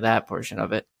 Really enjoy that portion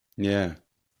of it. Yeah,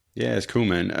 it's cool,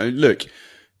 man. Look,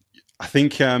 I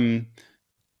think a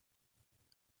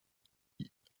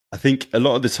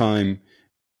lot of the time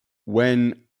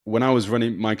when I was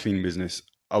running my cleaning business,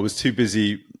 I was too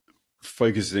busy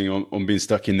focusing on being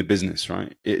stuck in the business,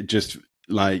 right? It just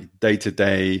like day to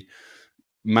day,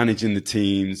 managing the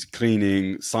teams,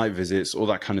 cleaning, site visits, all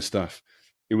that kind of stuff.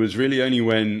 It was really only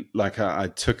when like I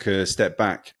took a step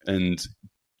back and,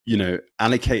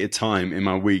 allocated time in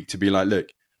my week to be like, look,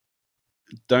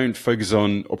 don't focus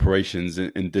on operations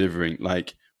and delivering.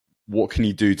 Like, what can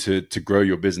you do to grow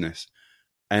your business?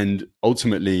 And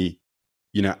ultimately,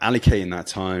 allocating that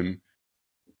time,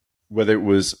 whether it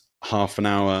was half an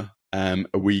hour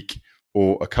a week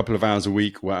or a couple of hours a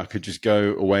week where I could just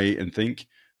go away and think,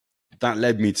 that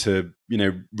led me to,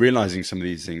 realizing some of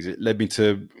these things. It led me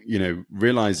to,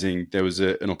 realizing there was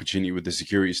an opportunity with the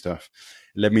security stuff.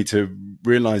 It led me to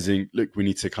realizing, look, we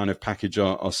need to kind of package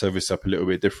our service up a little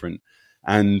bit different.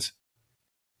 And,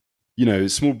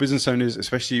 small business owners,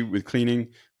 especially with cleaning,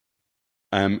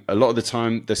 a lot of the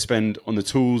time they spend on the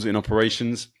tools in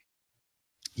operations.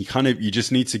 You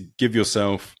just need to give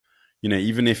yourself,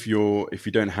 even if you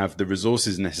don't have the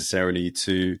resources necessarily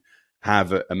to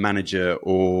have a manager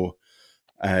or,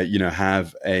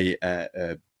 have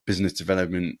a business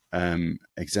development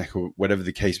exec or whatever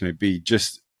the case may be,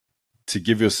 just to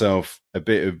give yourself a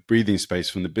bit of breathing space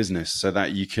from the business so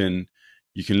that you can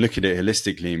look at it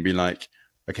holistically and be like,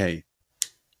 okay,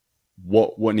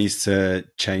 what needs to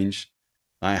change?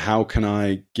 Like, how can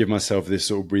I give myself this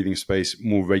sort of breathing space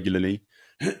more regularly?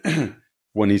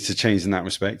 What needs to change in that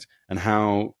respect? And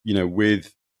how,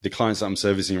 with the clients that I'm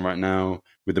servicing right now,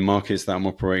 with the markets that I'm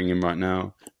operating in right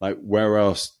now, like where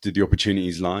else do the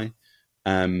opportunities lie?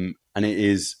 And it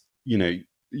is,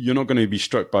 you're not going to be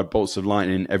struck by bolts of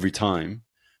lightning every time,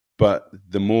 but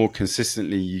the more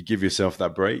consistently you give yourself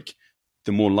that break,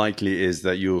 the more likely it is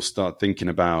that you'll start thinking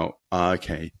about,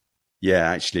 okay,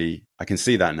 yeah, actually, I can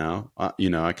see that now.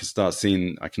 I can start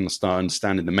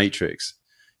understanding the matrix.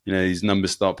 These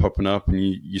numbers start popping up and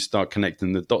you start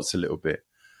connecting the dots a little bit.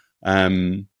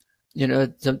 Something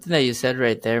that you said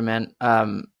right there, man.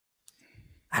 I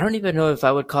don't even know if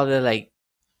I would call it like,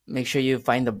 make sure you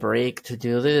find a break to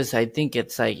do this. I think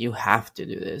it's like, you have to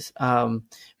do this. One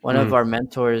of our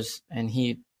mentors, and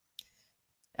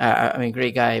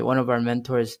great guy. One of our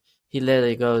mentors, he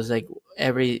literally goes like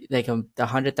the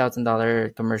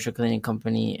 $100,000 commercial cleaning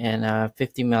company and a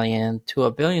 $50 million to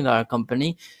 $1 billion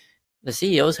company, the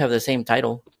CEOs have the same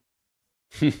title.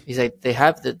 He's like, they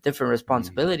have the different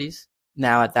responsibilities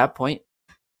now at that point,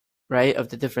 right, of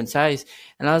the different size.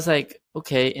 And I was like,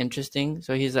 okay, interesting.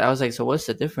 So I was like, so what's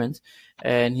the difference?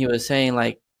 And he was saying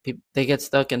like, they get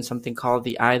stuck in something called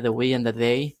the I, the we, and the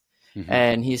they. Mm-hmm.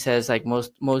 And he says like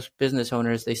most business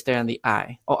owners, they stay on the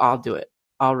I. Oh, I'll do it.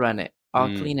 I'll run it. I'll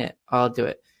clean it. I'll do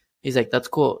it. He's like, that's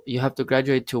cool. You have to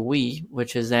graduate to we,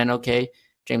 which is then, okay,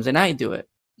 James and I do it.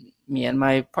 Me and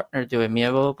my partner do it. Me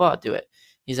and blah, blah, blah do it.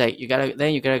 He's like, you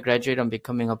gotta graduate on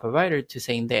becoming a provider to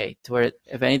saying they, to where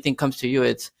if anything comes to you,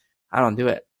 it's, I don't do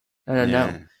it. I don't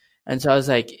know. And so I was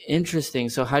like, interesting.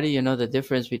 So how do you know the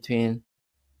difference between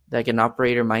like an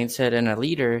operator mindset and a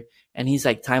leader? And he's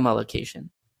like, time allocation.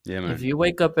 Yeah, man. If you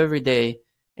wake up every day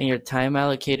and your time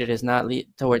allocated is not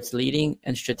towards leading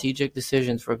and strategic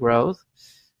decisions for growth,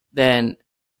 then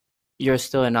you're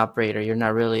still an operator. You're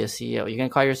not really a CEO. You can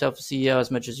call yourself a CEO as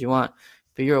much as you want,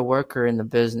 but you're a worker in the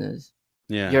business.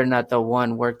 Yeah. You're not the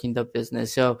one working the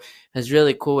business. So it's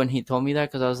really cool when he told me that,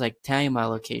 because I was like, time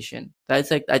allocation.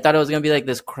 That's like, I thought it was going to be like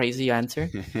this crazy answer.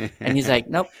 And he's like,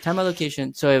 nope, time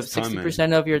allocation. So if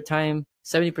 60% of your time,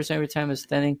 70% of your time is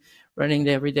spending running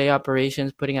the everyday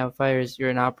operations, putting out fires, you're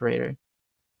an operator.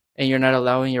 And you're not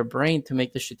allowing your brain to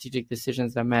make the strategic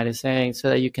decisions that Matt is saying, so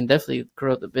that you can definitely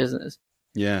grow the business.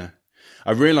 Yeah.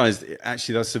 I realized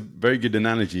actually that's a very good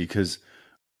analogy, because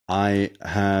I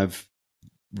have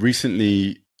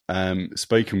recently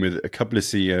spoken with a couple of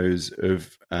CEOs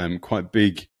of quite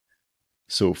big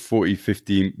sort of 40,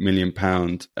 50 million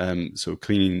pound sort of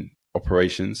cleaning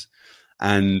operations.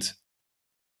 And,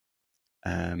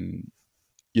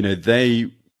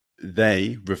 they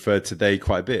they referred to they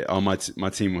quite a bit. Oh, my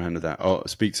team will handle that. Oh,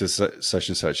 speak to such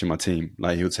and such in my team.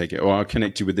 Like, he'll take it. Or I'll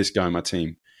connect you with this guy in my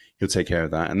team. He'll take care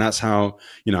of that. And that's how,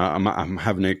 I'm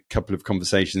having a couple of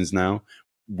conversations now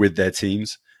with their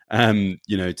teams,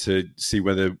 to see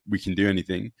whether we can do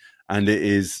anything. And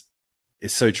it's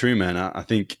so true, man. I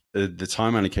think the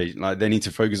time allocation, like, they need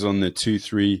to focus on the 2,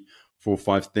 3, 4,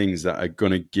 5 things that are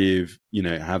going to give,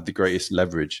 have the greatest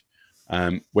leverage.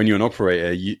 When you're an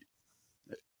operator,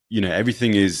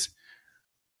 everything is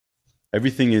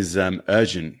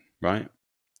urgent, right?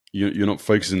 You're not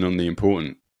focusing on the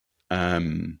important.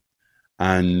 And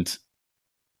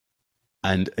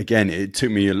again, it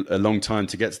took me a long time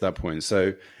to get to that point.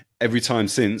 So every time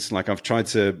since, like, I've tried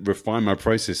to refine my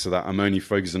process so that I'm only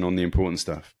focusing on the important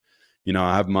stuff.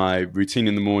 I have my routine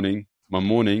in the morning. My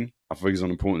morning, I focus on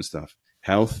important stuff,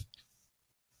 health,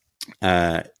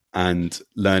 and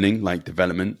learning, like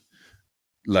development.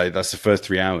 Like, that's the first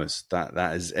 3 hours.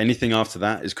 That is, anything after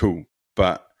that is cool.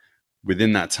 But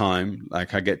within that time,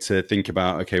 like, I get to think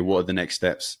about, okay, what are the next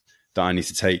steps that I need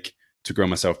to take to grow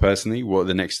myself personally? What are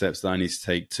the next steps that I need to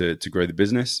take to grow the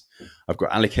business? I've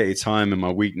got allocated time in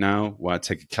my week now where I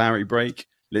take a clarity break,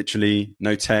 literally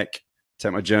no tech,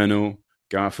 take my journal,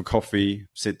 go out for coffee,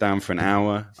 sit down for an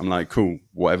hour. I'm like, cool,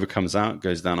 whatever comes out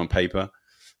goes down on paper.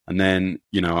 And then,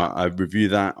 I review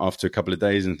that after a couple of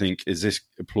days and think, is this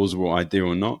a plausible idea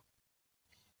or not?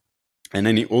 And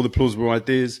all the plausible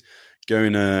ideas go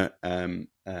in a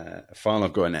file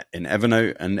I've got in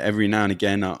Evernote, and every now and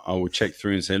again I will check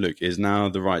through and say, look, is now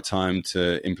the right time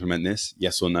to implement this?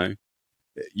 Yes or no?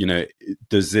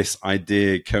 Does this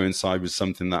idea coincide with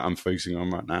something that I'm focusing on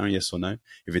right now? Yes or no?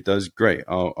 If it does, great.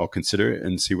 I'll consider it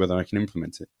and see whether I can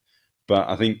implement it. But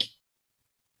I think,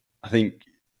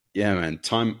 yeah, man,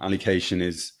 time allocation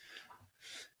is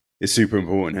super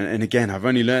important. And again, I've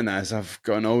only learned that as I've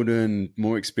gotten older and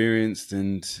more experienced,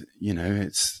 and,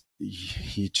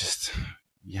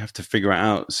 you have to figure it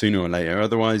out sooner or later.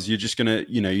 Otherwise, you're just going to,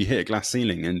 you hit a glass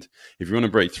ceiling. And if you want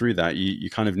to break through that, you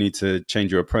kind of need to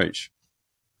change your approach.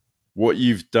 What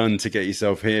you've done to get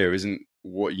yourself here isn't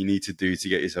what you need to do to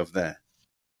get yourself there.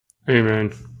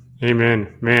 Amen.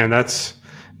 Man, that's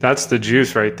the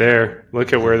juice right there.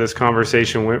 Look at where this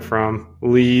conversation went from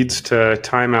leads to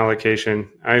time allocation.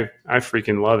 I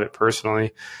freaking love it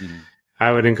personally. Mm-hmm.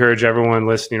 I would encourage everyone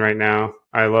listening right now.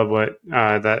 I love what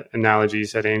that analogy you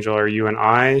said, Angel. Are you an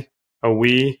I, a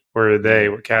we, or a they?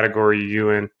 What category are you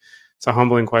in? It's a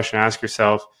humbling question to ask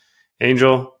yourself.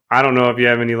 Angel, I don't know if you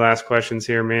have any last questions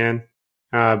here, man,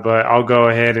 but I'll go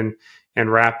ahead and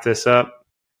wrap this up.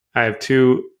 I have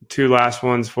two last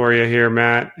ones for you here,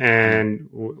 Matt, and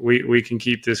we can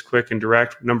keep this quick and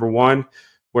direct. Number one,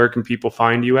 where can people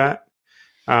find you at?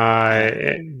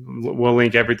 We'll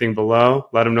link everything below.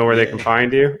 Let them know where they can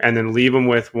find you, and then leave them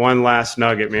with one last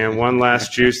nugget, man. One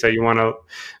last juice that you want to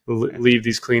leave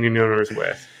these cleaning owners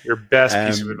with. Your best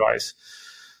piece of advice.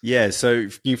 Yeah, so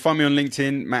you can find me on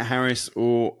LinkedIn, Matt Harris,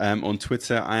 or on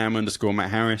Twitter, I am _Matt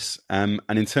Harris. And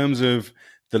in terms of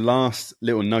the last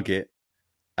little nugget,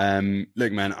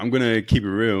 look, man, I'm going to keep it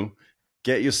real.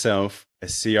 Get yourself a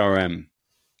CRM.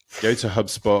 Go to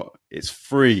HubSpot. It's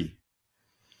free.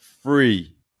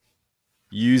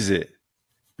 Use it,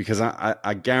 because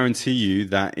I guarantee you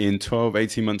that in 12,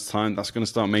 18 months time, that's going to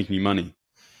start making you money.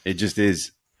 It just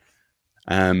is.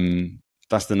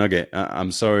 That's the nugget.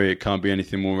 I'm sorry, it can't be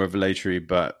anything more revelatory,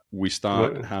 but we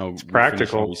start it's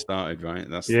practical. We started, right?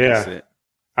 That's it.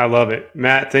 I love it.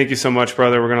 Matt, thank you so much,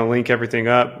 brother. We're going to link everything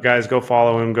up. Guys, go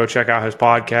follow him. Go check out his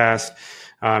podcast.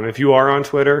 If you are on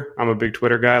Twitter, I'm a big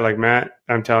Twitter guy like Matt.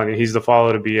 I'm telling you, he's the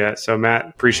follow to be at. So, Matt,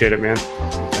 appreciate it, man.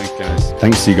 Thanks, guys.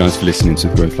 Thanks to you guys for listening to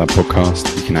the Growth Lab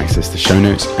podcast. You can access the show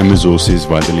notes and resources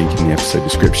via the link in the episode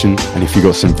description. And if you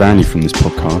got some value from this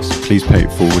podcast, please pay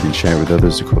it forward and share it with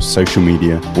others across social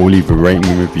media, or leave a rating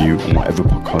and review on whatever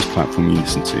podcast platform you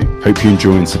listen to. Hope you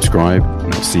enjoy and subscribe,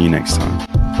 and I'll see you next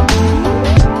time.